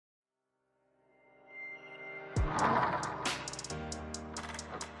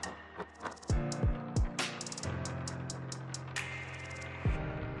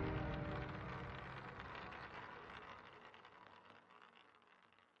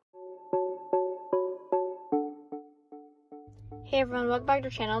Hey everyone, welcome back to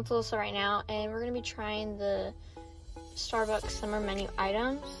our channel. It's ALYSSA right now, and we're going to be trying the Starbucks summer menu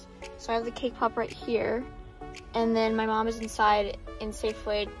items. So I have the cake pop right here, and then my mom is inside in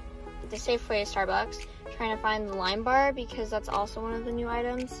Safeway, the Safeway Starbucks, trying to find the lime bar because that's also one of the new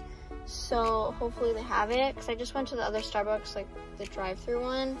items. So hopefully they have it, because I just went to the other Starbucks, like the drive-thru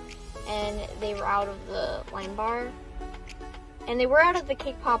one, and they were out of the lime bar. And they were out of the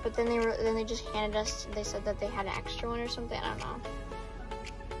cake pop, but then they just handed us, they said that they had an extra one or something, I don't know.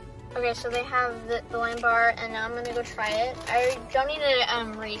 Okay, so they have the lime bar, and now I'm gonna go try it. I don't need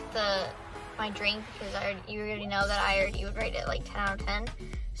to rate my drink, because you already know that you would rate it like 10 out of 10.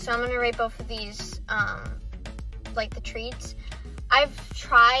 So I'm gonna rate both of these, like the treats. I've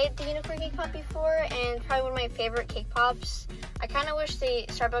tried the unicorn cake pop before, and probably one of my favorite cake pops. I kind of wish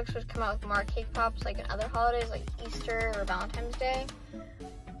Starbucks would come out with more cake pops, like in other holidays, like Easter or Valentine's Day.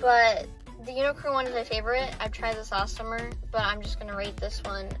 But the unicorn one is my favorite. I've tried this last summer, but I'm just gonna rate this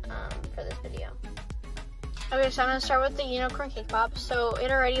one for this video. Okay, so I'm gonna start with the unicorn cake pop. So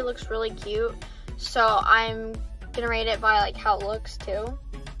it already looks really cute. So I'm gonna rate it by like how it looks too.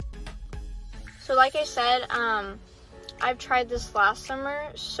 So like I said, I've tried this last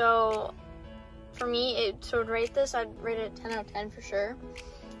summer, so for me, to rate this, I'd rate it 10 out of 10 for sure.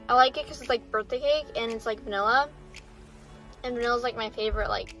 I like it because it's like birthday cake, and it's like vanilla. And vanilla is like my favorite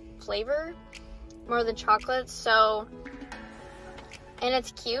like flavor, more than chocolate, so, and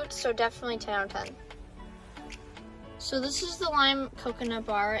it's cute, so definitely 10 out of 10. So this is the lime coconut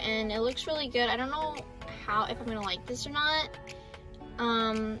bar, and it looks really good. I don't know if I'm gonna like this or not.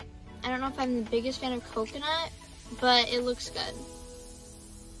 I don't know if I'm the biggest fan of coconut, but it looks good.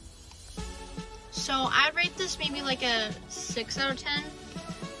 So I'd rate this maybe like a 6 out of 10.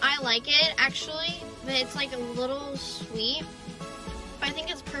 I like it actually, but it's like a little sweet. But I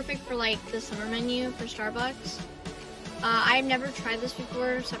think it's perfect for like the summer menu for Starbucks. I've never tried this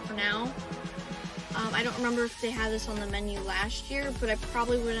before except for now. I don't remember if they had this on the menu last year, but I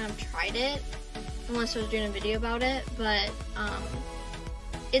probably wouldn't have tried it unless I was doing a video about it. But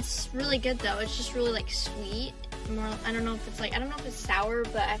it's really good though. It's just really like sweet. I don't know if it's sour,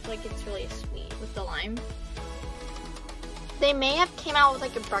 but I feel like it's really sweet with the lime. They may have came out with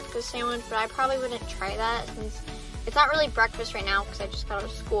like a breakfast sandwich, but I probably wouldn't try that since it's not really breakfast right now because I just got out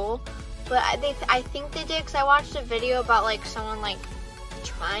of school. But I think they did, because I watched a video about like someone like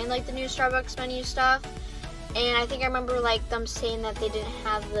trying like the new Starbucks menu stuff, and I think I remember like them saying that they didn't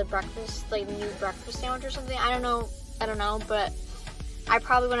have the breakfast, like new breakfast sandwich or something. I don't know, but I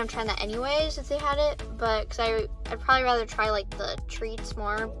probably wouldn't have tried that anyways if they had it, but because I'd probably rather try like the treats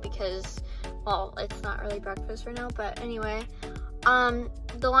more because, well, it's not really breakfast right now. But anyway,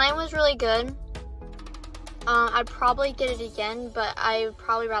 the lime was really good. I'd probably get it again, but I would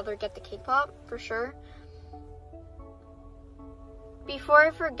probably rather get the cake pop for sure. Before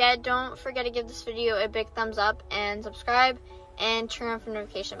I forget, don't forget to give this video a big thumbs up and subscribe and turn on the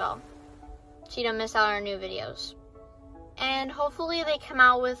notification bell so you don't miss out on our new videos. And hopefully they come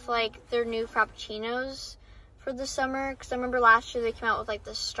out with like their new frappuccinos for the summer, because I remember last year they came out with like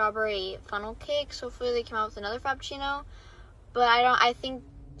the strawberry funnel cake, so hopefully they come out with another frappuccino. But I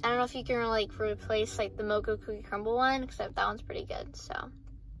don't know if you can like replace like the mocha cookie crumble one, except that one's pretty good. So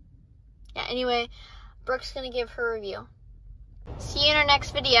yeah, anyway, Brooke's gonna give her review. See you in our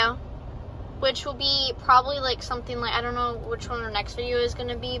next video, which will be probably like something like, I don't know which one our next video is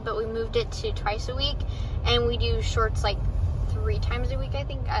gonna be, but we moved it to twice a week, and we do shorts like 3 times a week, I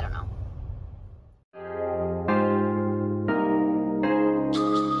think. I don't know.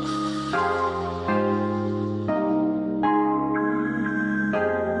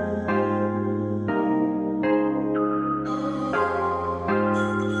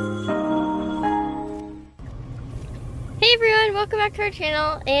 Hey everyone, welcome back to our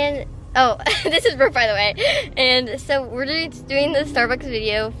channel, and this is Brooke, by the way. And so we're doing the Starbucks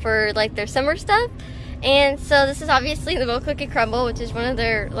video for like their summer stuff. And so this is obviously the mocha cookie crumble, which is one of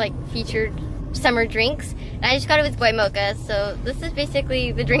their like featured summer drinks. And I just got it with white mocha. So this is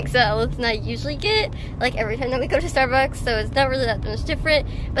basically the drinks that Alyssa and I usually get like every time that we go to Starbucks. So it's not really that much different.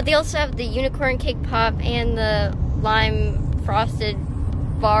 But they also have the unicorn cake pop and the lime frosted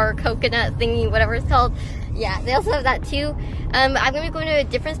bar coconut thingy, whatever it's called. Yeah, they also have that too. I'm gonna be going to a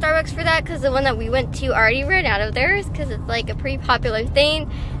different Starbucks for that, because the one that we went to already ran out of theirs, because it's like a pretty popular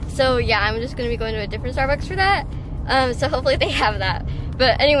thing. So yeah, I'm just gonna be going to a different Starbucks for that. So hopefully they have that.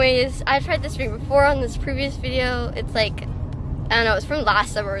 But anyways, I tried this drink before on this previous video. It's like, I don't know, it's from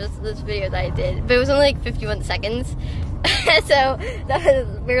last summer, this video that I did, but it was only like 51 seconds. So that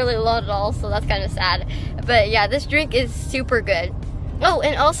was barely long at all, so that's kind of sad. But yeah, this drink is super good. Oh,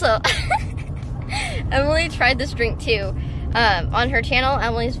 and also Emily tried this drink too. on her channel,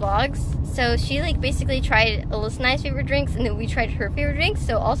 Emily's Vlogs. So she like basically tried ALYSSA.S favorite drinks, and then we tried her favorite drinks.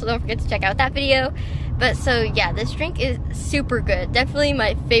 So also don't forget to check out that video. But so yeah, this drink is super good. Definitely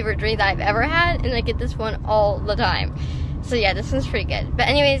my favorite drink that I've ever had, and I get this one all the time. So yeah, this one's pretty good. But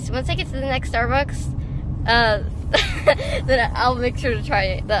anyways, once I get to the next Starbucks, then I'll make sure to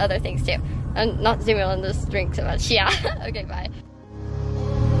try the other things too. I'm not zooming on this drink so much. Yeah. Okay, bye.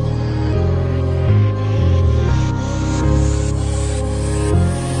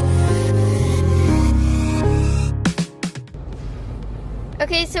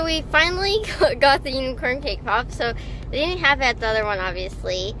 Okay, so we finally got the unicorn cake pop. So they didn't have it at the other one,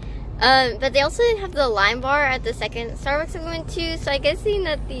 obviously. But they also didn't have the lime bar at the second Starbucks I went to. So I'm guessing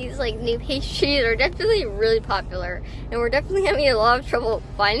that these like new pastries are definitely really popular. And we're definitely having a lot of trouble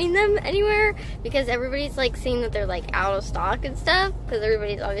finding them anywhere. Because everybody's like saying that they're like out of stock and stuff. Because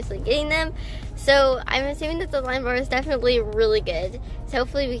everybody's obviously getting them. So I'm assuming that the lime bar is definitely really good. So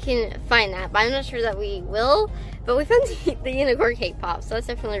hopefully we can find that. But I'm not sure that we will. But we found the unicorn cake pop. So that's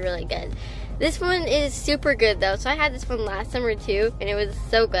definitely really good. This one is super good though. So I had this one last summer too. And it was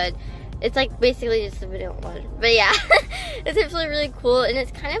so good. It's like basically just a vanilla one. But yeah. It's definitely really cool. And it's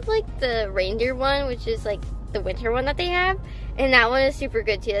kind of like the reindeer one. Which is like the winter one that they have. And that one is super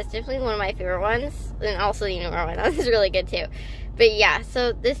good too. That's definitely one of my favorite ones. And also the unicorn one. That is really good too. But yeah,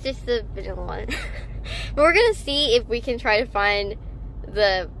 so this is just the vanilla one. But we're gonna see if we can try to find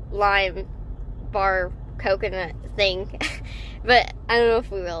the lime bar coconut thing. But I don't know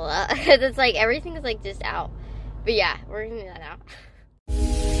if we will, because it's like everything is like just out. But yeah, we're gonna do that now.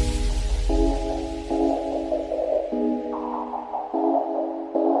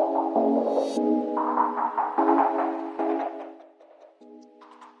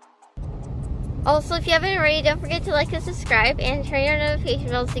 Also, if you haven't already, don't forget to like and subscribe and turn your notification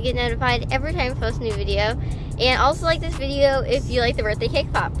bells to get notified every time I post a new video. And also like this video if you like the birthday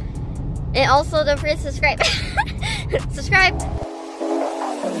cake pop. And also don't forget to subscribe. Subscribe!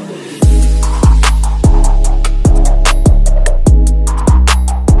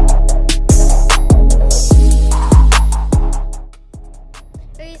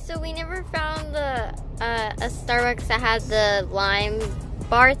 Okay, so we never found a Starbucks that had the lime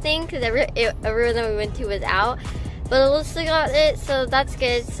bar thing, because everyone that we went to was out. But ALYSSA got it, so that's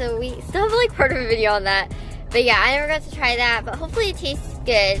good. So we still have like part of a video on that. But yeah, I never got to try that, but hopefully it tastes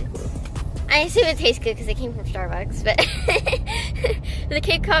good. I assume it tastes good because it came from Starbucks, but the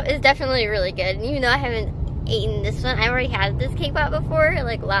cake pop is definitely really good. And even though I haven't eaten this one, I already had this cake pop before,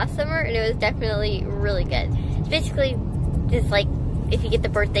 like last summer, and it was definitely really good. It's basically just like if you get the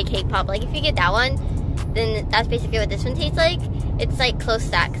birthday cake pop, like if you get that one, then that's basically what this one tastes like. It's like close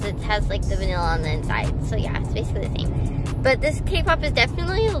to that because it has like the vanilla on the inside. So yeah, it's basically the same. But this cake pop is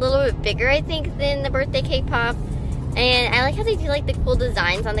definitely a little bit bigger, I think, than the birthday cake pop. And I like how they do like the cool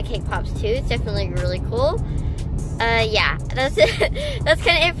designs on the cake pops too. It's definitely really cool. Yeah, that's it. That's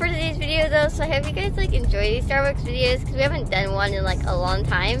kind of it for today's video though. So I hope you guys like enjoy these Starbucks videos because we haven't done one in like a long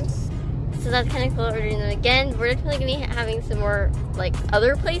time. So that's kind of cool. We're doing them again. We're definitely gonna be having some more like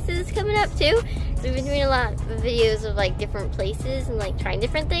other places coming up too. So we've been doing a lot of videos of like different places and like trying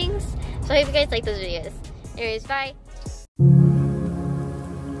different things. So I hope you guys like those videos. Anyways, bye.